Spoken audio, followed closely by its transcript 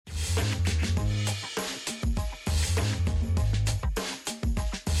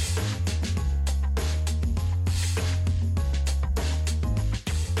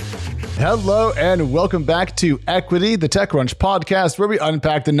Hello and welcome back to Equity, the TechCrunch podcast, where we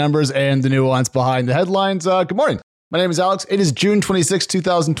unpack the numbers and the nuance behind the headlines. Good morning. My name is Alex. It is June 26,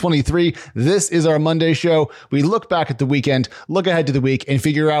 2023. This is our Monday show. We look back at the weekend, look ahead to the week, and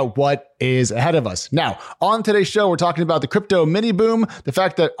figure out what is ahead of us. Now, on today's show, we're talking about the crypto mini boom, the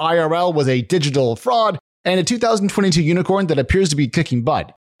fact that IRL was a digital fraud, and a 2022 unicorn that appears to be kicking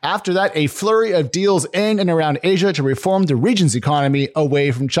butt. After that, a flurry of deals in and around Asia to reform the region's economy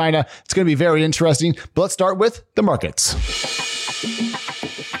away from China. It's going to be very interesting, but let's start with the markets.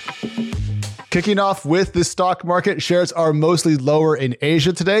 Kicking off with the stock market, shares are mostly lower in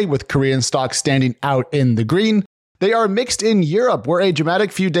Asia today, with Korean stocks standing out in the green. They are mixed in Europe, where a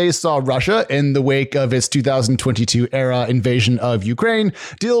dramatic few days saw Russia, in the wake of its 2022-era invasion of Ukraine,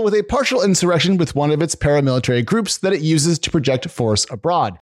 deal with a partial insurrection with one of its paramilitary groups that it uses to project force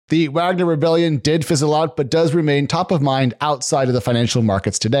abroad. The Wagner rebellion did fizzle out, but does remain top of mind outside of the financial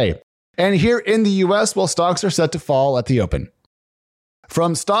markets today. And here in the US, well, stocks are set to fall at the open.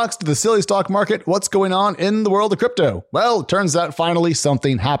 From stocks to the silly stock market, what's going on in the world of crypto? Well, turns out finally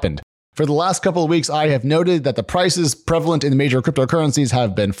something happened. For the last couple of weeks, I have noted that the prices prevalent in the major cryptocurrencies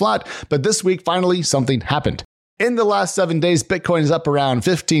have been flat, but this week, finally, something happened. In the last 7 days, Bitcoin is up around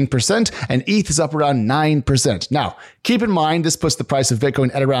 15% and ETH is up around 9%. Now, keep in mind, this puts the price of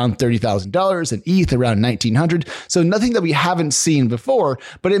Bitcoin at around $30,000 and ETH around $1,900. So nothing that we haven't seen before,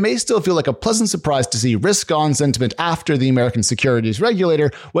 but it may still feel like a pleasant surprise to see risk-on sentiment after the American securities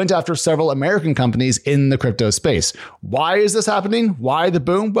regulator went after several American companies in the crypto space. Why is this happening? Why the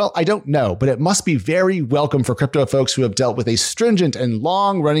boom? Well, I don't know, but it must be very welcome for crypto folks who have dealt with a stringent and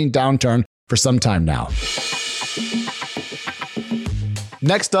long-running downturn for some time now.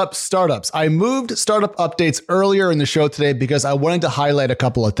 Next up, startups. I moved startup updates earlier in the show today because I wanted to highlight a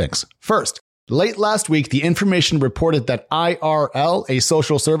couple of things. First, late last week, the information reported that IRL, a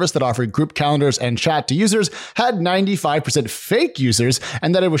social service that offered group calendars and chat to users, had 95% fake users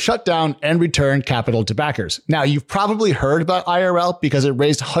and that it was shut down and returned capital to backers. Now, you've probably heard about IRL because it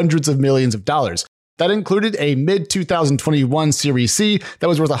raised hundreds of millions of dollars. That included a mid-2021 Series C that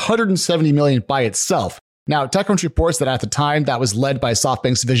was worth $170 million by itself. Now, TechCrunch reports that at the time, that was led by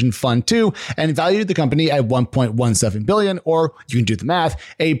SoftBank's Vision Fund 2 and valued the company at $1.17 billion, or you can do the math,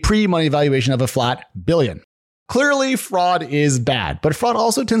 a pre-money valuation of a flat billion. Clearly, fraud is bad, but fraud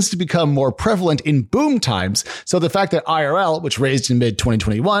also tends to become more prevalent in boom times. So the fact that IRL, which raised in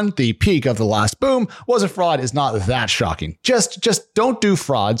mid-2021, the peak of the last boom, was a fraud is not that shocking. Just don't do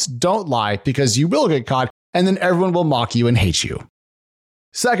frauds, don't lie, because you will get caught, and then everyone will mock you and hate you.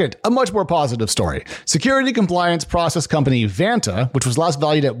 Second, a much more positive story. Security compliance process company Vanta, which was last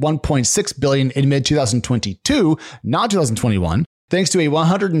valued at $1.6 billion in mid-2022, not 2021, thanks to a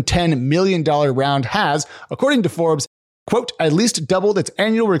 $110 million round has, according to Forbes, quote, at least doubled its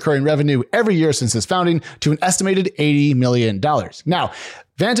annual recurring revenue every year since its founding to an estimated $80 million. Now,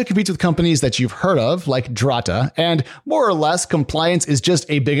 Vanta competes with companies that you've heard of, like Drata, and more or less, compliance is just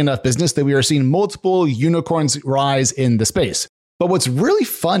a big enough business that we are seeing multiple unicorns rise in the space. But what's really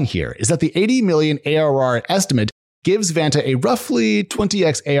fun here is that the 80 million ARR estimate gives Vanta a roughly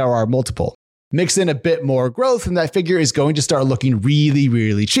 20x ARR multiple. Mix in a bit more growth and that figure is going to start looking really,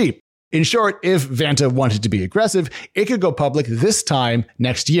 really cheap. In short, if Vanta wanted to be aggressive, it could go public this time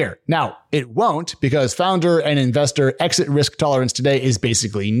next year. Now, it won't because founder and investor exit risk tolerance today is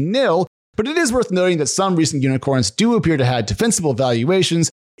basically nil, but it is worth noting that some recent unicorns do appear to have defensible valuations,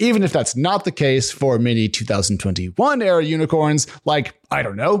 even if that's not the case for many 2021-era unicorns like, I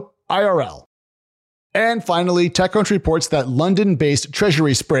don't know, IRL. And finally, TechCrunch reports that London-based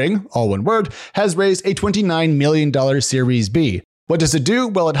Treasury Spring, all one word, has raised a $29 million Series B. What does it do?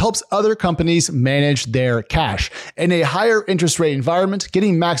 Well, it helps other companies manage their cash. In a higher interest rate environment,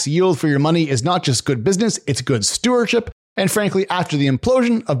 getting max yield for your money is not just good business, it's good stewardship. And frankly, after the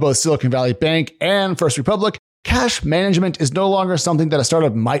implosion of both Silicon Valley Bank and First Republic, cash management is no longer something that a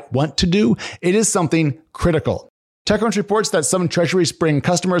startup might want to do. It is something critical. TechCrunch reports that some Treasury Spring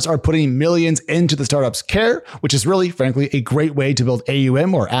customers are putting millions into the startup's care, which is really, frankly, a great way to build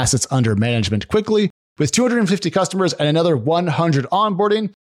AUM or assets under management quickly. With 250 customers and another 100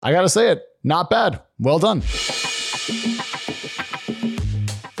 onboarding, I gotta say it, not bad. Well done.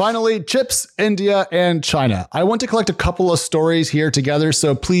 Finally, chips, India, and China. I want to collect a couple of stories here together,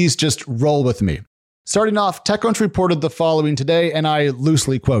 so please just roll with me. Starting off, TechCrunch reported the following today, and I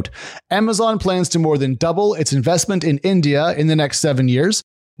loosely quote, Amazon plans to more than double its investment in India in the next 7 years.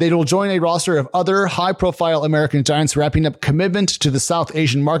 They will join a roster of other high-profile American giants wrapping up commitment to the South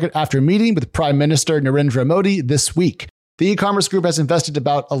Asian market after meeting with Prime Minister Narendra Modi this week. The e-commerce group has invested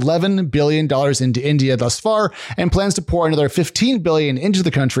about $11 billion into India thus far and plans to pour another $15 billion into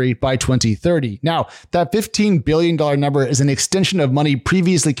the country by 2030. Now, that $15 billion number is an extension of money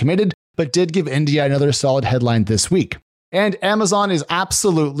previously committed, but did give India another solid headline this week. And Amazon is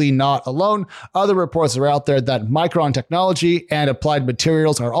absolutely not alone. Other reports are out there that Micron Technology and Applied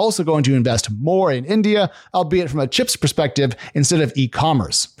Materials are also going to invest more in India, albeit from a chips perspective instead of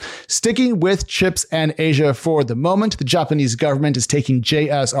e-commerce. Sticking with chips and Asia for the moment, the Japanese government is taking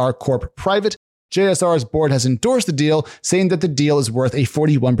JSR Corp private. JSR's board has endorsed the deal, saying that the deal is worth a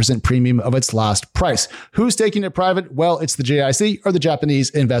 41% premium of its last price. Who's taking it private? Well, it's the JIC, or the Japanese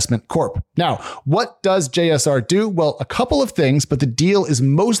Investment Corp. Now, what does JSR do? Well, a couple of things, but the deal is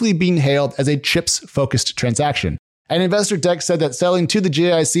mostly being hailed as a chips-focused transaction. An investor deck said that selling to the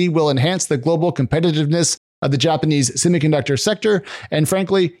JIC will enhance the global competitiveness of the Japanese semiconductor sector, and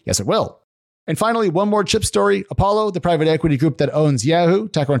frankly, yes, it will. And finally, one more chip story. Apollo, the private equity group that owns Yahoo,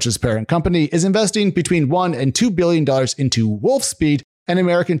 TechCrunch's parent company, is investing between $1 and $2 billion into Wolfspeed, an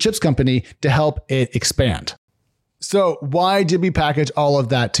American chips company, to help it expand. So why did we package all of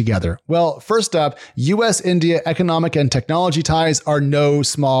that together? Well, first up, US-India economic and technology ties are no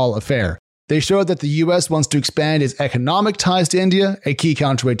small affair. They showed that the US wants to expand its economic ties to India, a key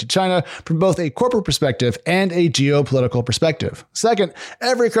counterweight to China, from both a corporate perspective and a geopolitical perspective. Second,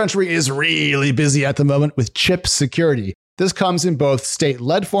 every country is really busy at the moment with chip security. This comes in both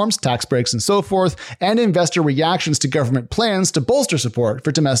state-led forms, tax breaks and so forth, and investor reactions to government plans to bolster support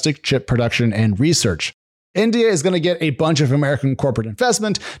for domestic chip production and research. India is going to get a bunch of American corporate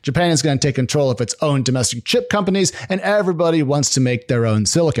investment, Japan is going to take control of its own domestic chip companies, and everybody wants to make their own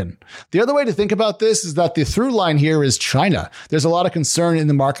silicon. The other way to think about this is that the through line here is China. There's a lot of concern in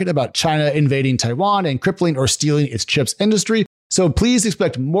the market about China invading Taiwan and crippling or stealing its chips industry, so please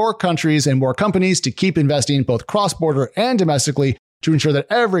expect more countries and more companies to keep investing both cross-border and domestically to ensure that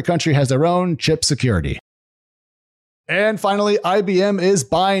every country has their own chip security. And finally, IBM is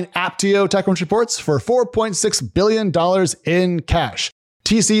buying Apptio, TechCrunch reports, for $4.6 billion in cash.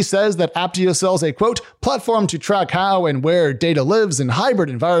 TC says that Apptio sells a, quote, platform to track how and where data lives in hybrid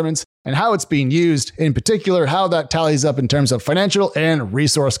environments and how it's being used, in particular, how that tallies up in terms of financial and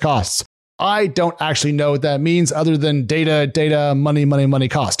resource costs. I don't actually know what that means other than data, money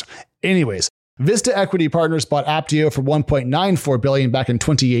cost. Anyways, Vista Equity Partners bought Apptio for $1.94 billion back in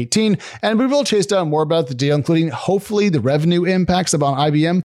 2018, and we will chase down more about the deal, including hopefully the revenue impacts upon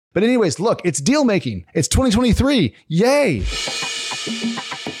IBM. But anyways, look, it's deal making. It's 2023. Yay!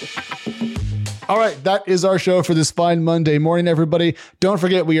 All right, that is our show for this fine Monday morning, everybody. Don't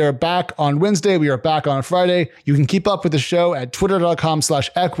forget, we are back on Wednesday. We are back on Friday. You can keep up with the show at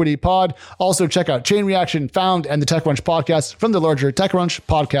twitter.com/equitypod. Also, check out Chain Reaction, Found, and the TechCrunch podcast from the larger TechCrunch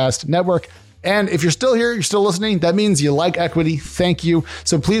podcast network. And if you're still here, you're still listening, that means you like equity. Thank you.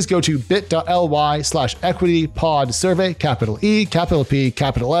 So please go to bit.ly/equitypod survey, capital E, capital P,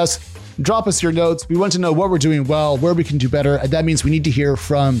 capital S. Drop us your notes. We want to know what we're doing well, where we can do better. And that means we need to hear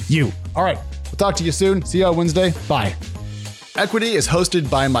from you. All right. We'll talk to you soon. See you on Wednesday. Bye. Equity is hosted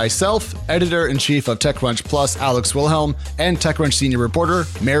by myself, editor-in-chief of TechCrunch Plus, Alex Wilhelm, and TechCrunch senior reporter,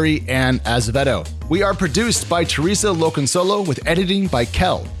 Mary Ann Azevedo. We are produced by Teresa Loconsolo with editing by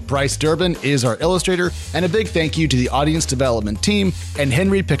Kel. Bryce Durbin is our illustrator, and a big thank you to the audience development team and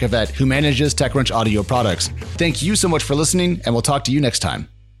Henry Picavet, who manages TechCrunch audio products. Thank you so much for listening, and we'll talk to you next time.